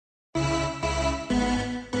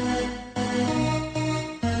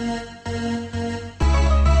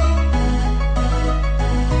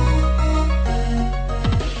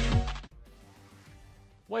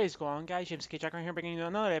What is going on, guys? James JACRunner here, bringing you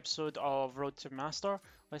another episode of Road to Master.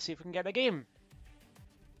 Let's see if we can get the game.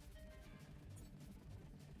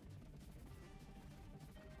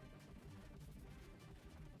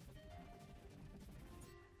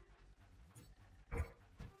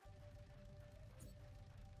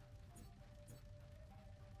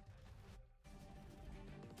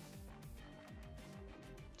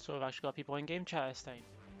 So we've actually got people in game chat this time.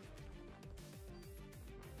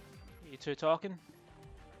 You two talking?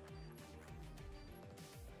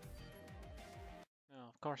 No,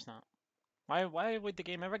 of course not. Why would the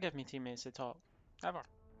game ever give me teammates to talk? Ever.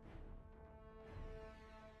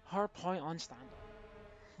 Hard point on standard.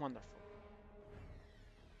 Wonderful.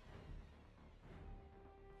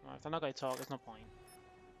 Well, if they're not going to talk, there's no point.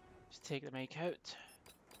 Just take the mic out.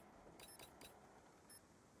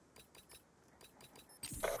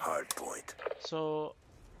 Hard point. So,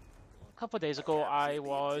 a couple of days ago, I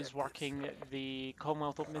was working the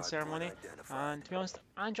Commonwealth opening ceremony, and to be honest,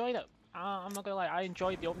 I enjoyed it. I'm not gonna lie, I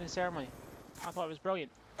enjoyed the opening ceremony. I thought it was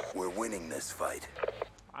brilliant. We're winning this fight.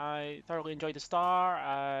 I thoroughly enjoyed the star.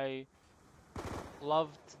 I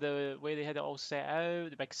loved the way they had it all set out,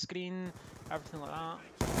 the big screen, everything like that.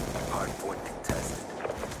 Hard point contested.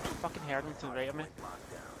 Fucking heard them to the right of me.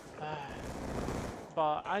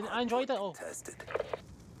 But I enjoyed it all. Contested.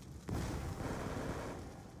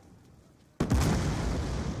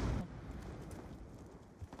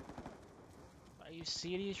 Are you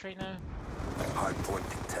serious right now? Hard point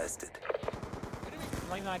contested. I'm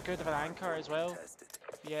not even that good of an anchor as well. Contested.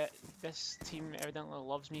 Yet this team evidently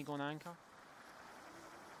loves me going anchor.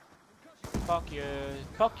 Fuck you.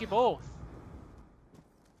 Fuck you both.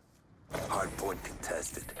 Hard point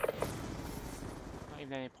contested. Not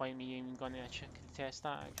even any point me even going to test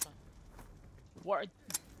that actually. What?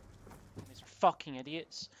 These are fucking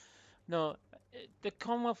idiots. No, the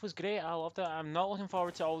Commonwealth was great. I loved it. I'm not looking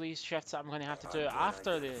forward to all these shifts that I'm going to have to do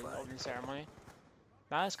after the opening ceremony.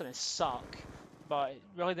 That's going to suck. But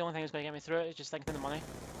really the only thing that's going to get me through it is just thinking of the money.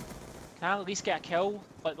 Can I at least get a kill,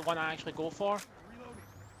 like the one I actually go for?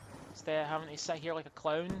 Instead of having to sit here like a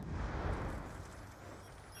clown.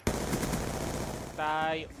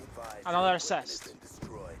 Die. Another assist.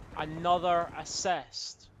 Another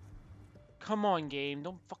assist. Come on, game.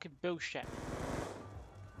 Don't fucking bullshit.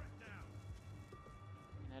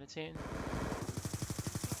 Meditating.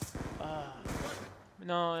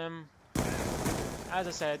 No, as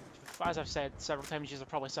I've said several times, you're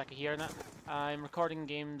probably sick of hearing it. I'm recording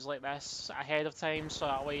games like this ahead of time, so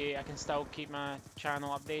that way I can still keep my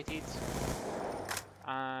channel updated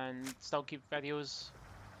and still keep videos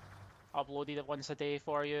uploaded once a day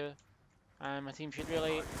for you. And my team should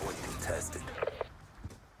really. Contested.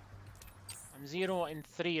 I'm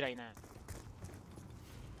 0-3 right now.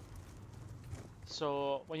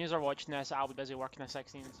 So when you are watching this, I'll be busy working at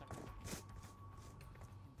 16.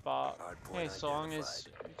 But hey, so long as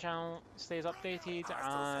the channel stays updated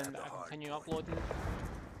and I continue uploading,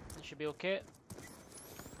 it should be okay.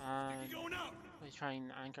 And let's try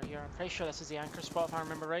and anchor here. I'm pretty sure this is the anchor spot if I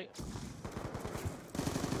remember right.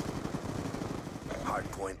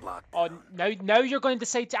 Hard point locked. Oh, now you're going to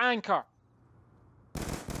decide to anchor.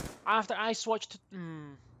 After I switched,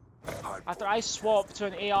 after I swapped to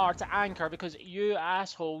an AR to anchor because you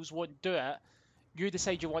assholes won't do it. You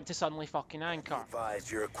decide you want to suddenly fucking anchor.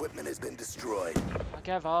 Advise your equipment has been destroyed. I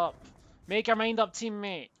give up. Make your mind up,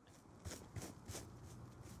 teammate.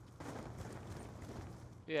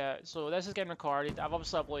 Yeah, so this is getting recorded. I've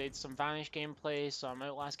obviously uploaded some Vanish gameplay, some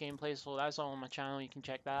Outlast gameplay, so that's all on my channel. You can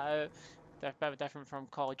check that out. They're a bit different from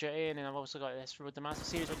Call of Duty, and then I've also got this Road to Master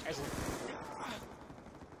series, which isn't.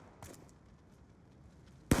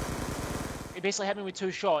 He basically hit me with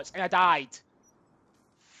 2 shots, and I died.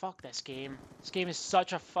 Fuck this game. This game is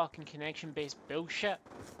such a fucking connection-based bullshit.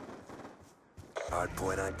 Hard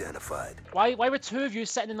point identified. Why were 2 of you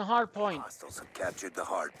sitting in the hard point? Hostiles have captured the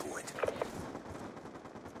hard point.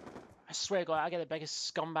 I swear to God, I get the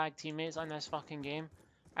biggest scumbag teammates on this fucking game.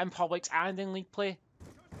 In Publix and in League Play.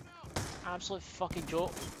 Absolute fucking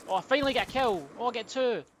joke. Oh, I finally get a kill. Oh, I get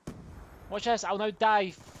 2. Watch this, I'll now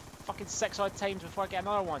die fucking 6 odd times before I get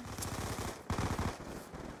another one.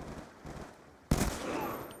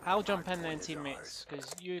 I'll jump in then, teammates, because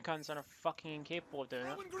you cunts are fucking incapable of doing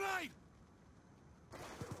it.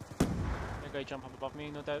 They're going to jump up above me,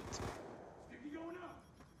 no doubt.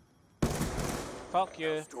 Fuck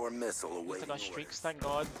you. Storm missile At least I got awaiting streaks, thank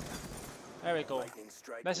God. There we go.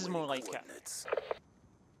 This is more like it.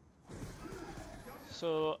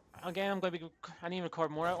 So, again, I need to record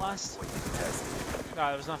more Outlast. No,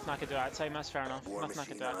 there was nothing I could do at that time, that's fair enough. Nothing I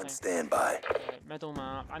could do at that time. Standby. Right, middle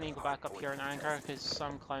map. I need to go back up here and anchor because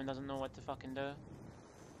some clown doesn't know what to fucking do.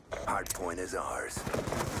 Hardpoint is ours.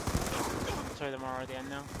 Sorry, them are already in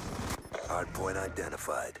now. Hardpoint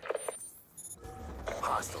identified.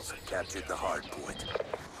 Hostiles have captured the hardpoint.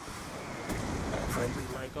 Friendly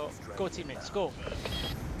Right, go. Go, teammates, go.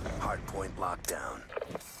 hardpoint locked down.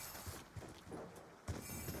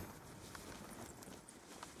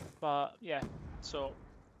 But yeah, so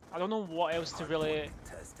I don't know what else to really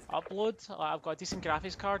Tested. upload. I've got a decent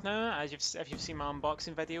graphics card now, as if you've seen my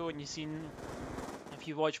unboxing video and if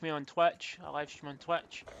you watch me on Twitch, I live stream on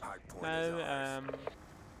Twitch Hardpoint is now. ours.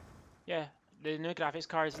 Yeah, the new graphics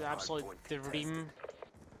card is an absolute dream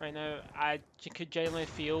right now. Could genuinely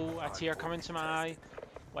feel a tear coming to my eye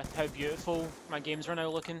with how beautiful my games are now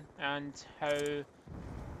looking and how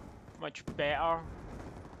much better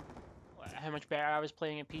I was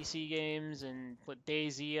playing in PC games and like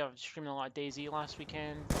DayZ. I was streaming a lot of DayZ last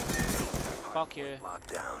weekend. Fuck you.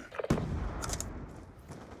 Locked down.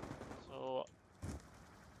 So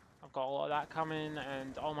I've got a lot of that coming,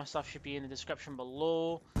 and all my stuff should be in the description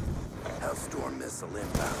below. Hellstorm missile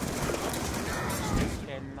inbound.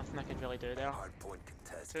 Okay, nothing I could really do there. Hardpoint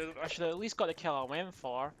contested. So I should have at least got the kill I went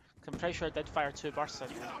for, 'cause I'm pretty sure I did fire 2 bursts at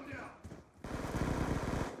him.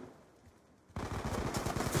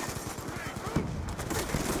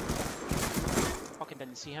 Fucking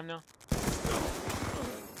didn't see him now.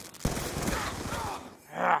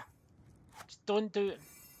 Ah, just don't do it.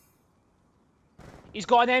 He's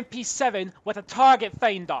got an MP7 with a target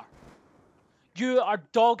finder. You are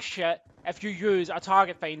dog shit if you use a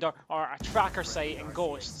target finder or a tracker sight in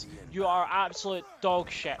Ghosts. You are absolute dog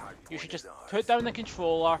shit. You should just put down the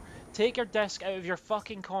controller, take your disc out of your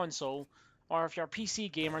fucking console, or if you're a PC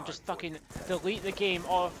gamer, just fucking delete the game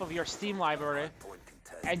off of your Steam library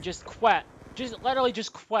and just quit. Just literally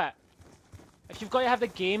just quit. If you've got to have the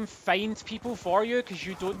game find people for you because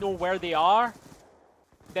you don't know where they are,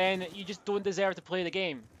 then you just don't deserve to play the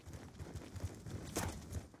game.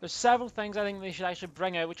 There's several things I think they should actually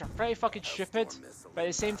bring out which are pretty fucking stupid, but at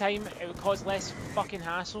the same time it would cause less fucking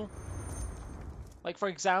hassle. Like for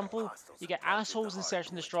example, you get assholes in Search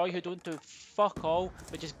and Destroy who don't do fuck all,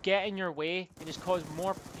 but just get in your way and just cause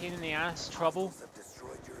more pain in the ass trouble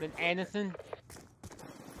than anything.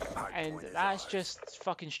 And that's just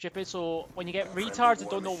fucking stupid. So when you get retards that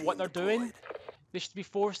don't know what they're doing, they should be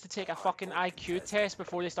forced to take a fucking IQ test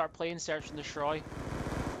before they start playing Search and Destroy.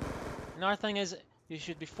 Another thing is, you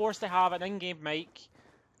should be forced to have an in-game mic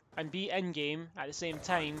and be in-game at the same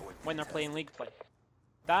time when they're playing League Play.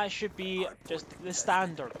 That should be just the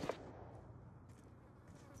standard.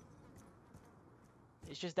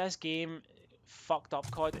 It's just this game fucked up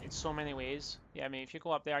COD in so many ways. Yeah, I mean, if you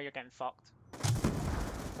go up there, you're getting fucked.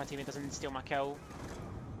 My teammate doesn't steal my kill.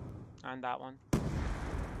 And that one.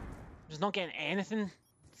 Just not getting anything.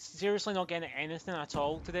 Seriously not getting anything at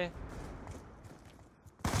all today.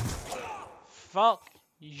 Fuck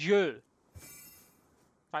you. In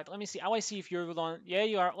fact, let me see. I want to see if you're on. Yeah,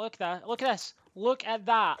 you are. Look at that. Look at this. Look at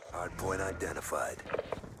that. Hardpoint identified.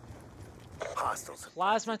 Hostiles.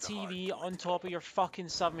 Plasma TV on top of your fucking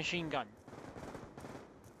submachine gun.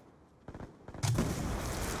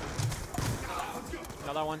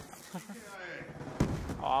 Another one.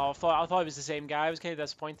 Oh, I thought it was the same guy. I was kind of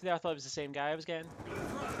disappointed there. I thought it was the same guy I was getting.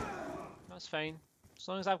 That's fine. As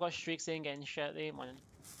long as I've got streaks, they ain't getting shit. They ain't winning.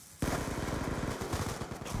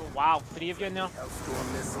 Oh, wow, 3 of you in there.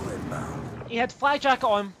 Hellstorm missile inbound. He had flag jacket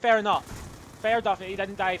on. Fair enough. Fair enough. He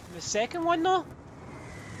didn't die from the second one though.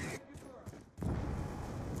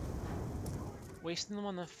 Wasting them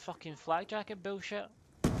on the fucking flag jacket bullshit.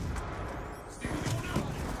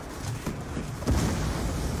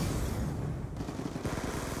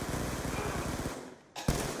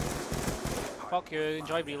 Fuck you,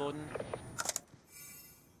 enjoy reloading.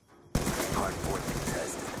 Hardpoint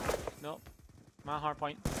contested. Nope. My hard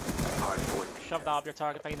point. Hardpoint. Shove that up your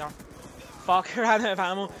target finder. Fuck, I ran out of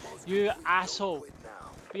ammo. You asshole.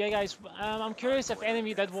 But yeah guys, I'm curious if any of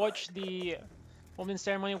you did watch the opening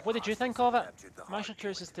ceremony. What did you think of it? I'm actually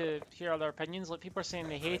curious as to hear other opinions. Like people are saying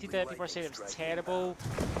they hated it, people are saying it was terrible,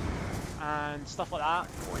 and stuff like that.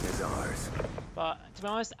 Point is ours. But to be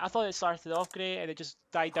honest, I thought it started off great and it just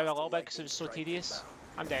died down a little bit because it was so tedious.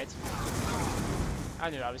 I'm dead. I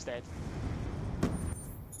knew I was dead.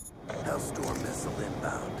 Hellstorm missile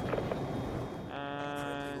inbound.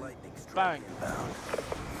 And Lightning strike bang. inbound.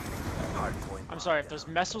 Hardpoint. I'm sorry, if there's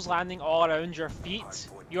missiles landing all around your feet,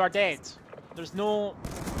 you are dead. There's no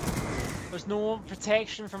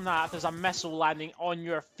protection from that if there's a missile landing on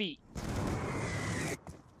your feet.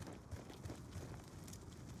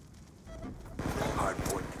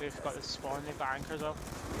 Hardpoint. They've got the spawn, they've got anchors up.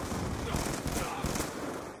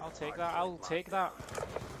 I'll take that, I'll take that.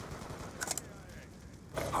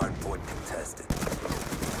 Hardpoint tested.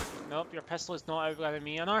 Nope, your pistol is not outrunning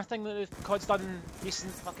me. Another thing that the COD's done in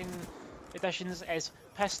recent fucking editions is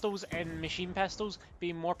pistols and machine pistols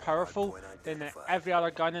being more powerful than every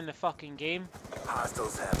other gun in the fucking game.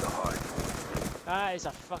 Hostiles have the hard point. That is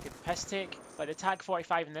a fucking piss take. Like the TAC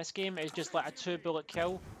 45 in this game is just like a 2-bullet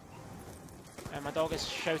kill. And my dog is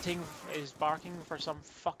shouting, is barking for some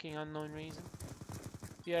fucking unknown reason.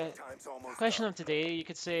 Yeah, question of today you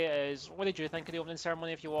could say is, what did you think of the opening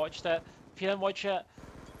ceremony if you watched it? If you didn't watch it,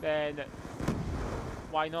 then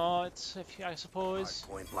why not, if I suppose.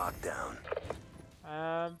 Hardpoint locked down.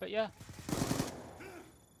 But yeah.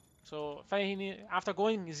 So finally, after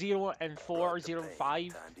going 0 and 4 or 0 and 5,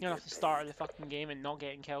 you know, at the start of the fucking game and not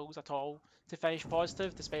getting kills at all, to finish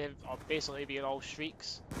positive, despite it basically being all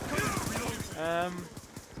streaks. It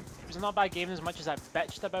was a not bad game as much as I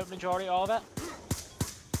bitched about majority of it.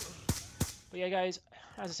 But yeah, guys,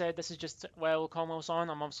 as I said, this is just while Commonwealth's on.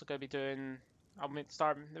 I'm also going to be doing.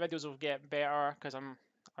 The videos will get better because I'm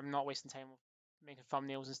not wasting time making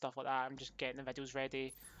thumbnails and stuff like that. I'm just getting the videos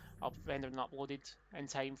ready. I'll render and uploaded in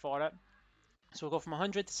time for it. So we'll go from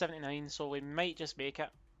 100 to 79. So we might just make it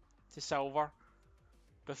to silver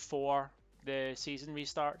before the season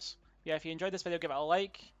restarts. Yeah, if you enjoyed this video, give it a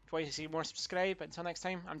like. If you want to see more, subscribe. Until next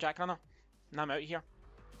time, I'm JACRunner, and I'm out here.